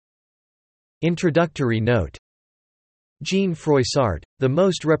Introductory note. Jean Froissart, the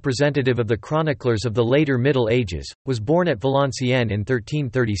most representative of the chroniclers of the later Middle Ages, was born at Valenciennes in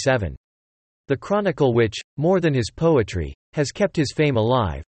 1337. The chronicle which, more than his poetry, has kept his fame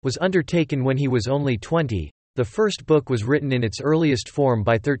alive, was undertaken when he was only 20. The first book was written in its earliest form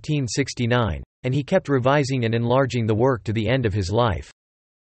by 1369, and he kept revising and enlarging the work to the end of his life.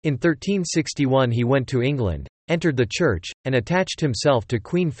 In 1361 he went to England, entered the church, and attached himself to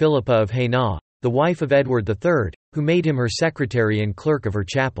Queen Philippa of Hainaut, the wife of Edward III, who made him her secretary and clerk of her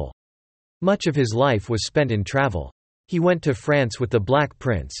chapel. Much of his life was spent in travel. He went to France with the Black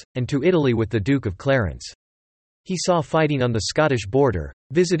Prince, and to Italy with the Duke of Clarence. He saw fighting on the Scottish border,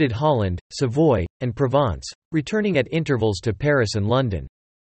 visited Holland, Savoy, and Provence, returning at intervals to Paris and London.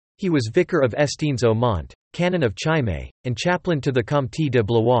 He was vicar of Estaings-au-Mont, canon of Chimay, and chaplain to the Comte de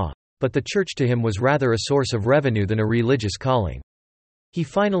Blois, but the church to him was rather a source of revenue than a religious calling. He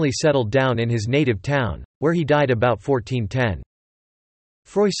finally settled down in his native town, where he died about 1410.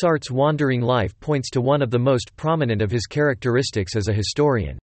 Froissart's wandering life points to one of the most prominent of his characteristics as a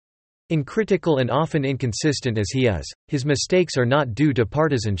historian. Uncritical and often inconsistent as he is, his mistakes are not due to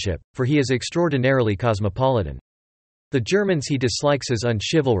partisanship, for he is extraordinarily cosmopolitan. The Germans he dislikes as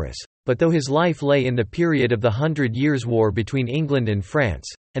unchivalrous, but though his life lay in the period of the 100 Years' War between England and France,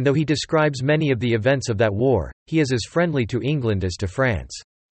 and though he describes many of the events of that war, he is as friendly to England as to France.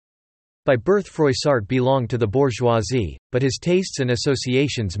 By birth Froissart belonged to the bourgeoisie, but his tastes and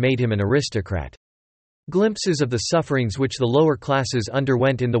associations made him an aristocrat. Glimpses of the sufferings which the lower classes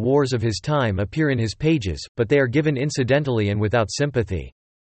underwent in the wars of his time appear in his pages, but they are given incidentally and without sympathy.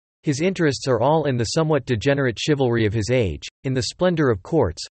 His interests are all in the somewhat degenerate chivalry of his age, in the splendor of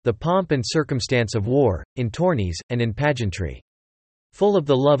courts, the pomp and circumstance of war, in tourneys, and in pageantry. Full of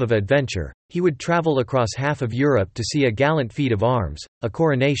the love of adventure, he would travel across half of Europe to see a gallant feat of arms, a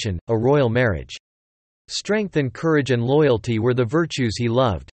coronation, a royal marriage. Strength and courage and loyalty were the virtues he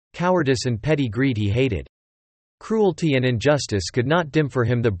loved, cowardice and petty greed he hated. Cruelty and injustice could not dim for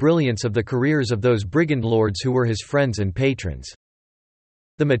him the brilliance of the careers of those brigand lords who were his friends and patrons.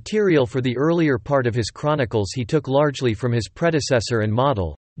 The material for the earlier part of his chronicles he took largely from his predecessor and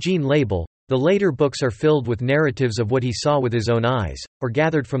model, Jean Label. The later books are filled with narratives of what he saw with his own eyes, or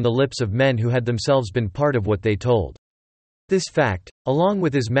gathered from the lips of men who had themselves been part of what they told. This fact, along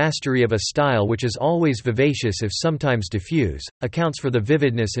with his mastery of a style which is always vivacious if sometimes diffuse, accounts for the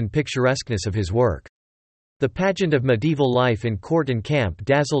vividness and picturesqueness of his work. The pageant of medieval life in court and camp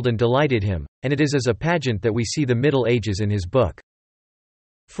dazzled and delighted him, and it is as a pageant that we see the Middle Ages in his book.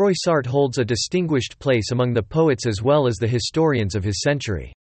 Froissart holds a distinguished place among the poets as well as the historians of his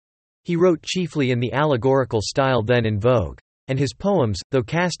century. He wrote chiefly in the allegorical style then in vogue. And his poems, though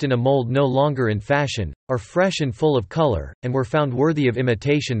cast in a mold no longer in fashion, are fresh and full of color, and were found worthy of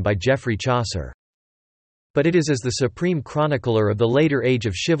imitation by Geoffrey Chaucer. But it is as the supreme chronicler of the later age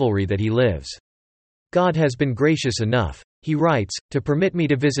of chivalry that he lives. God has been gracious enough, he writes, to permit me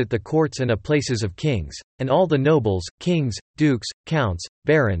to visit the courts and places of kings, and all the nobles, kings, dukes, counts,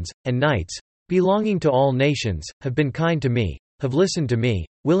 barons, and knights, belonging to all nations, have been kind to me, have listened to me,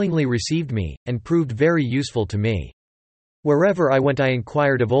 willingly received me, and proved very useful to me. Wherever I went I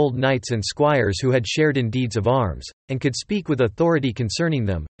inquired of old knights and squires who had shared in deeds of arms, and could speak with authority concerning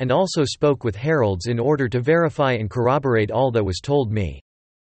them, and also spoke with heralds in order to verify and corroborate all that was told me.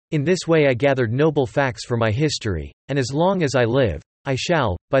 In this way I gathered noble facts for my history, and as long as I live, I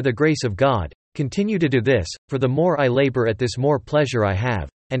shall, by the grace of God, continue to do this, for the more I labor at this more pleasure I have,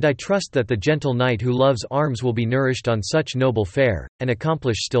 and I trust that the gentle knight who loves arms will be nourished on such noble fare, and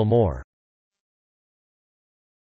accomplish still more.